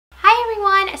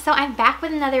so I'm back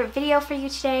with another video for you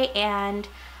today, and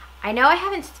I know I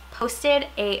haven't posted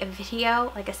a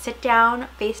video, like a sit down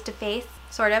face-to-face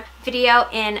sort of video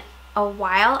in a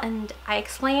while, and I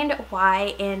explained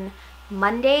why in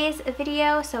Monday's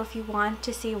video, so if you want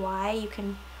to see why, you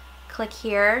can click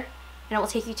here and it will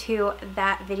take you to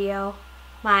that video,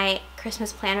 my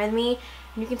Christmas plan with me,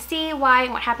 and you can see why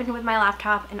and what happened with my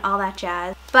laptop and all that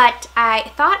jazz. But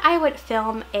I thought I would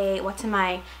film a what's in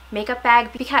my makeup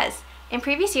bag because in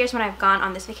previous years when I've gone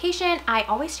on this vacation, I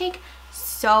always take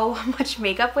so much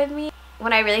makeup with me.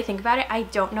 When I really think about it, I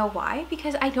don't know why,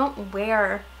 because I don't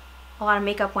wear a lot of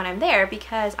makeup when I'm there,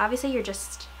 because obviously you're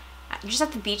just at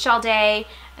the beach all day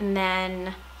and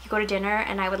then you go to dinner,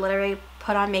 and I would literally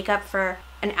put on makeup for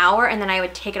an hour and then I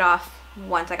would take it off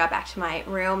once I got back to my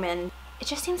room, and it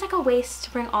just seems like a waste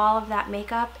to bring all of that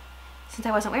makeup since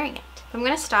I wasn't wearing it. I'm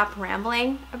going to stop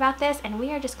rambling about this and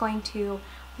we are just going to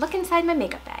look inside my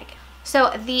makeup bag.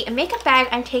 So the makeup bag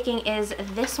I'm taking is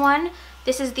this one.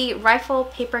 This is the Rifle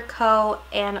Paper Co.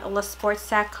 and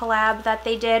LeSportSac collab that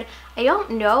they did. I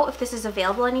don't know if this is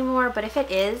available anymore, but if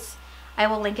it is, I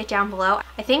will link it down below.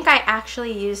 I think I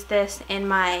actually used this in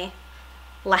my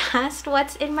last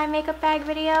what's in my makeup bag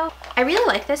video. I really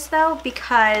like this though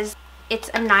because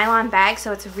it's a nylon bag,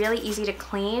 so it's really easy to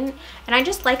clean, and I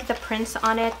just like the prints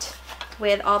on it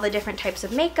with all the different types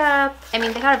of makeup. I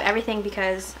mean, they thought of everything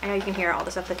because I know you can hear all the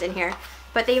stuff that's in here,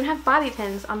 but they even have bobby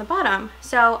pins on the bottom.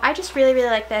 So I just really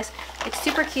like this. It's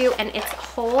super cute and it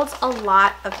holds a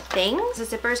lot of things.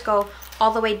 The zippers go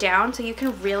all the way down, so you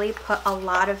can really put a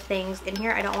lot of things in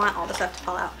here. I don't want all the stuff to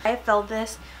fall out. I filled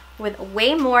this with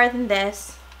way more than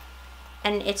this,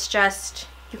 and it's just,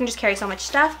 you can just carry so much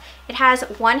stuff. It has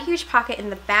one huge pocket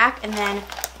in the back and then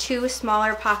two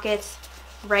smaller pockets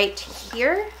right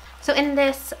here. So in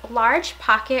this large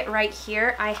pocket right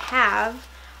here, I have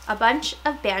a bunch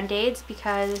of Band-Aids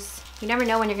because you never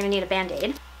know when you're going to need a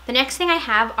Band-Aid. The next thing I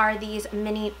have are these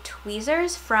mini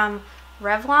tweezers from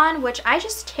Revlon, which I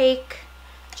just take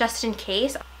just in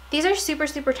case. These are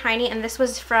super tiny, and this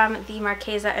was from the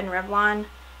Marchesa and Revlon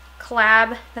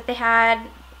collab that they had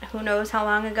who knows how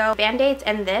long ago. Band-Aids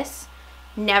and this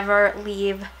never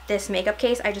leave this makeup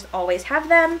case. I just always have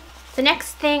them. The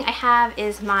next thing I have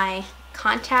is my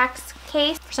contacts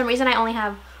case. For some reason I only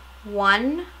have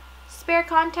one spare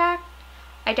contact.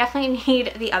 I definitely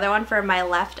need the other one for my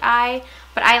left eye,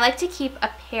 but I like to keep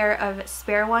a pair of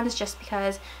spare ones just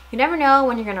because you never know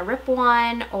when you're gonna rip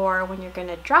one or when you're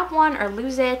gonna drop one or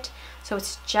lose it. So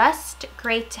it's just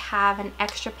great to have an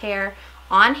extra pair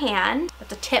on hand.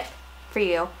 That's a tip for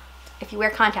you. If you wear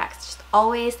contacts, just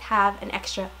always have an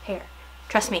extra pair.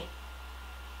 Trust me.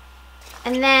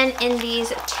 And then in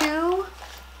these two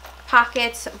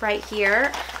pockets right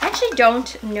here, I actually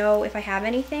don't know if I have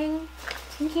anything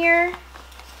in here.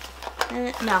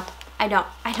 No, I don't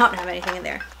have anything in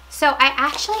there. So I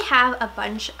actually have a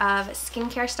bunch of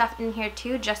skincare stuff in here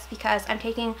too, just because I'm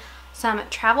taking some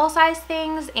travel size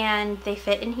things and they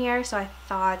fit in here, so I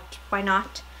thought why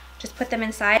not just put them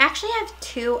inside. I actually have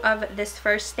two of this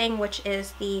first thing, which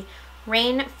is the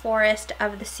Rainforest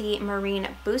of the Sea Marine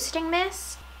Boosting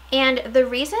Mist. And the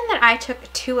reason that I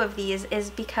took two of these is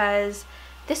because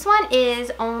this one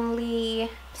is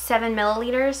only 7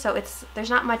 milliliters, so there's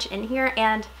not much in here,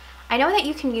 and I know that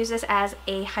you can use this as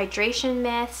a hydration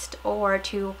mist or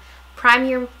to prime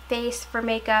your face for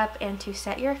makeup and to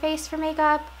set your face for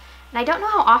makeup. And I don't know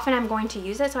how often I'm going to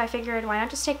use it, so I figured why not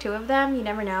just take two of them? You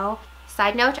never know.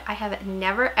 Side note, I have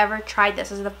never ever tried this.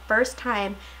 This is the first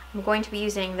time I'm going to be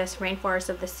using this Rainforest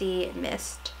of the Sea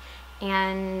mist,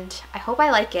 and I hope I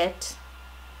like it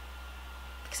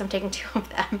because I'm taking two of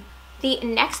them. The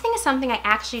next thing is something I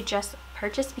actually just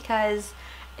purchased because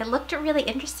it looked really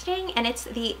interesting, and it's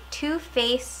the Too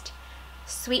Faced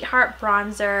Sweetheart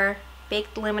Bronzer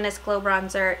Baked Luminous Glow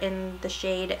Bronzer in the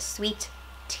shade Sweet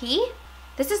Tea.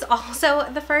 This is also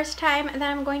the first time that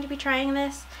I'm going to be trying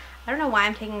this. I don't know why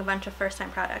I'm taking a bunch of first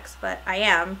time products, but I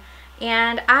am.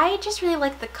 And I just really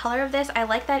like the color of this. I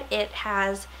like that it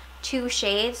has two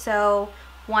shades, so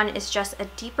one is just a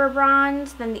deeper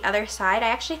bronze than the other side. I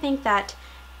actually think that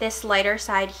this lighter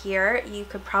side here you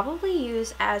could probably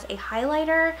use as a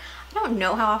highlighter. I don't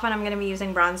know how often I'm going to be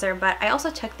using bronzer, but I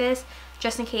also took this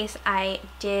just in case I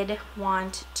did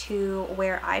want to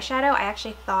wear eyeshadow. I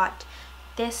actually thought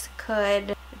this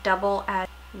could double as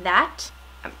that.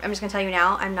 I'm just going to tell you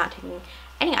now, I'm not taking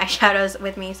any eyeshadows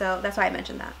with me, so that's why I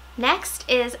mentioned that. Next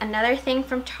is another thing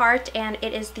from Tarte, and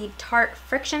it is the Tarte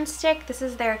Frxxtion Stick. This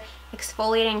is their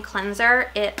exfoliating cleanser.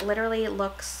 It literally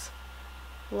looks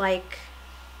like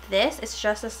this. It's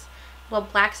just this little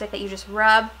black stick that you just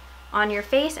rub on your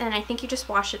face, and I think you just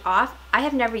wash it off. I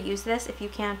have never used this, if you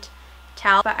can't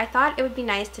tell, but I thought it would be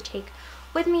nice to take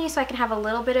with me so I can have a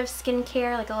little bit of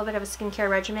skincare, like a little bit of a skincare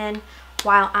regimen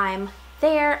while I'm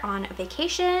there on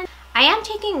vacation. I am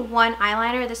taking one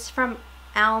eyeliner. This is from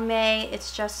Almay.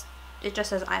 It just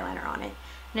says eyeliner on it,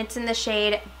 and it's in the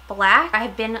shade Black. I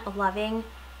have been loving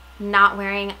not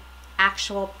wearing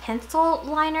actual pencil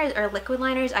liners or liquid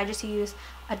liners. I just use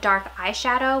a dark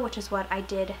eyeshadow, which is what I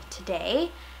did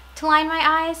today to line my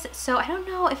eyes. So I don't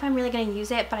know if I'm really going to use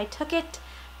it, but I took it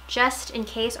just in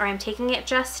case, or I'm taking it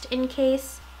just in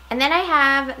case. And then I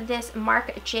have this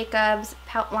Marc Jacobs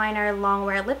Poutliner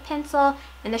Longwear Lip Pencil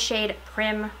in the shade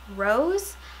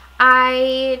Primrose.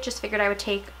 I just figured I would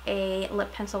take a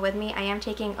lip pencil with me. I am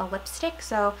taking a lipstick,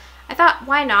 so I thought,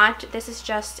 why not? This is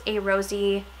just a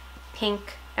rosy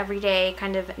pink, everyday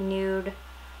kind of nude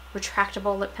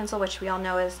retractable lip pencil, which we all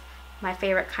know is my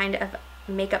favorite kind of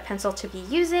makeup pencil to be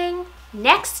using.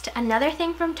 Next, another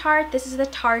thing from Tarte. This is the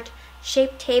Tarte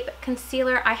Shape Tape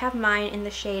Concealer. I have mine in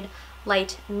the shade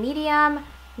Light Medium.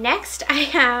 Next, I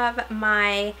have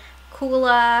my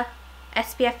COOLA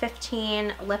SPF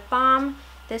 15 Lip Balm.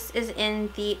 This is in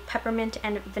the peppermint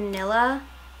and vanilla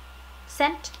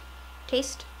scent,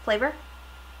 taste, flavor,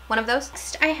 one of those.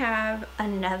 Next, I have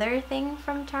another thing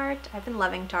from Tarte. I've been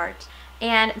loving Tarte.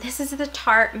 And this is the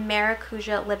Tarte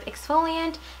Maracuja Lip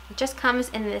Exfoliant. It just comes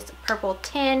in this purple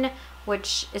tin,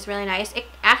 which is really nice. It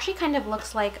actually kind of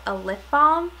looks like a lip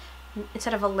balm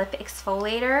instead of a lip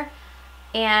exfoliator.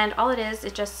 And all it is,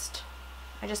 you just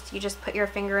put your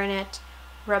finger in it,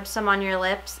 rub some on your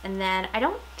lips, and then I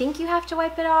don't think you have to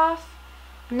wipe it off.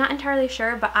 I'm not entirely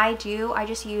sure, but I do. I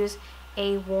just use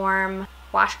a warm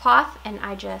washcloth and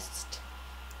I just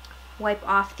wipe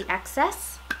off the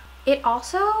excess. It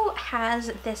also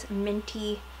has this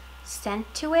minty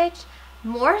scent to it,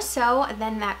 more so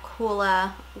than that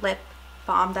COOLA lip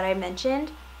balm that I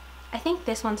mentioned. I think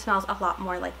this one smells a lot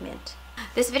more like mint.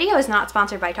 This video is not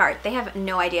sponsored by Tarte. They have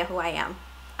no idea who I am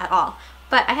at all.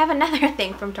 But I have another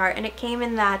thing from Tarte, and it came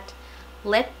in that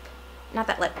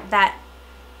that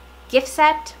gift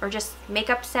set, or just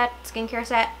makeup set, skincare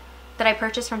set that I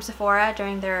purchased from Sephora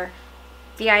during their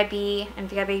VIB and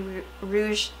VIB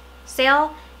Rouge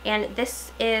sale. And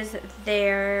this is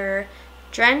their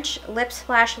Drench Lip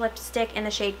Splash Lipstick in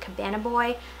the shade Cabana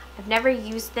Boy. I've never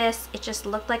used this. It just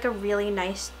looked like a really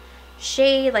nice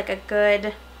shade, like a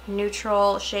good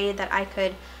neutral shade that I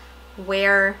could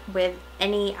wear with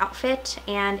any outfit,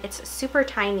 and it's super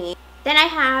tiny. Then I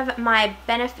have my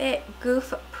Benefit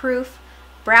Goof Proof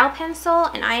Brow Pencil,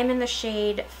 and I am in the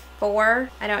shade 4.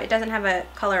 It doesn't have a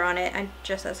color on it, it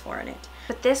just says 4 in it.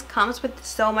 But this comes with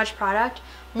so much product,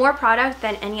 more product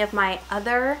than any of my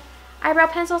other eyebrow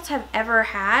pencils have ever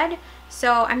had.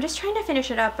 So I'm just trying to finish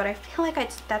it up, but I feel like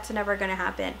that's never gonna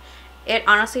happen. It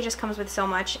honestly just comes with so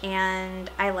much,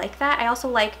 and I like that. I also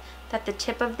like that the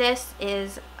tip of this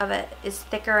is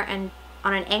thicker and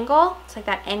on an angle. It's like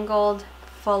that angled,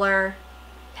 fuller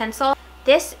pencil.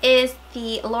 This is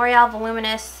the L'Oreal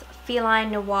Voluminous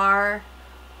Feline Noir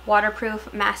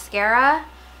Waterproof Mascara.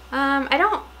 I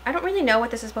don't really know what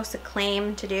this is supposed to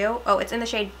claim to do. Oh, it's in the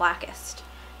shade Blackest,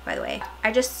 by the way.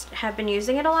 I just have been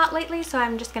using it a lot lately, so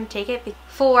I'm just gonna take it.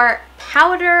 For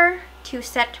powder to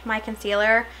set my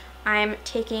concealer, I'm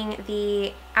taking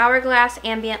the Hourglass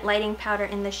Ambient Lighting Powder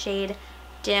in the shade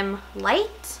Dim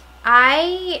Light.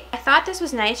 I thought this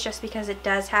was nice just because it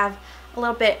does have a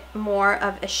little bit more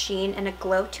of a sheen and a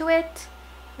glow to it,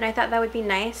 and I thought that would be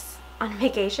nice on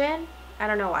vacation. I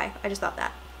don't know why, I just thought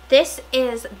that. This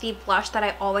is the blush that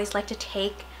I always like to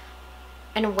take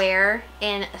and wear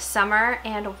in summer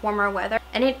and warmer weather,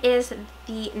 and it is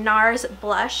the NARS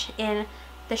blush in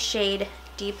the shade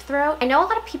Deep Throat. I know a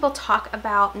lot of people talk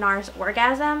about NARS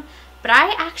Orgasm, but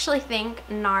I actually think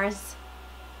NARS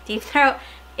Deep Throat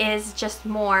is just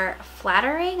more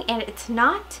flattering, and it's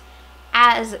not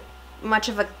as much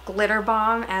of a glitter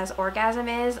bomb as Orgasm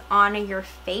is on your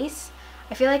face.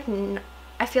 I feel like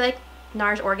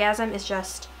NARS Orgasm is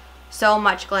just so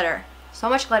much glitter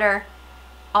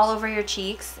all over your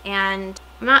cheeks, and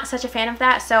I'm not such a fan of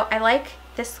that, so I like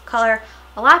this color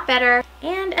a lot better.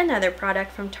 And another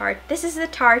product from Tarte. This is the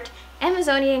Tarte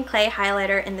Amazonian Clay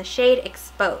Highlighter in the shade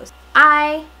Exposed.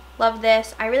 I love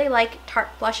this. I really like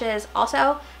Tarte blushes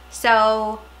also,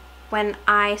 so when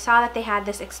I saw that they had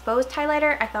this Exposed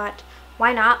highlighter, I thought,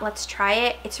 why not? Let's try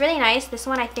it. It's really nice. This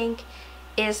one I think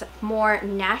is more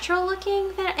natural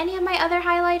looking than any of my other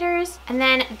highlighters. And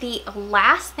then the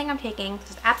last thing I'm taking,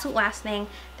 this is the absolute last thing,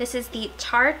 this is the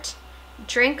Tarte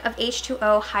Drink of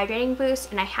H2O Hydrating Boost,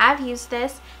 and I have used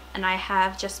this and I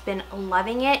have just been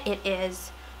loving it. It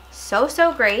is so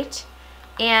great,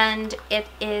 and it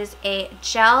is a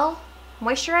gel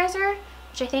moisturizer,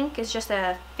 which I think is just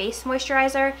a face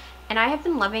moisturizer, and I have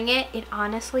been loving it. It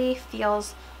honestly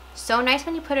feels so nice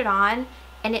when you put it on,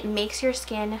 and it makes your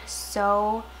skin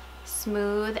so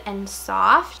smooth and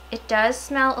soft. It does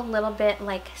smell a little bit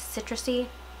like citrusy.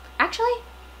 Actually,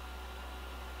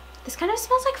 this kind of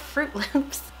smells like Fruit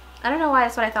Loops. I don't know why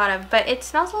that's what I thought of, but it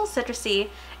smells a little citrusy.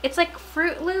 It's like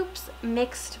Fruit Loops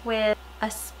mixed with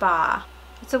a spa.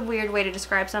 It's a weird way to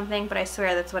describe something, but I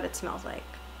swear that's what it smells like.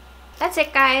 That's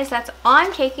it, guys. That's all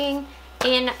I'm taking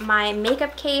in my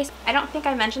makeup case. I don't think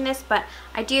I mentioned this, but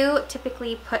I do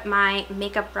typically put my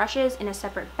makeup brushes in a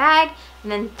separate bag,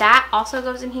 and then that also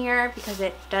goes in here because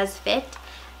it does fit.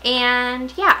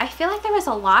 And yeah, I feel like there was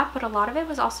a lot, but a lot of it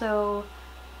was also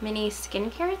mini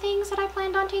skincare things that I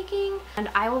planned on taking. And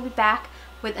I will be back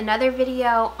with another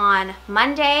video on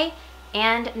Monday,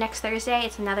 and next Thursday.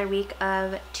 It's another week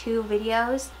of 2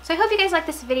 videos. So I hope you guys like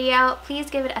this video. Please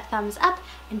give it a thumbs up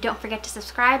and don't forget to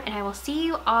subscribe, and I will see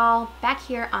you all back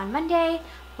here on Monday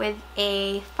with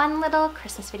a fun little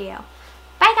Christmas video.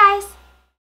 Bye guys!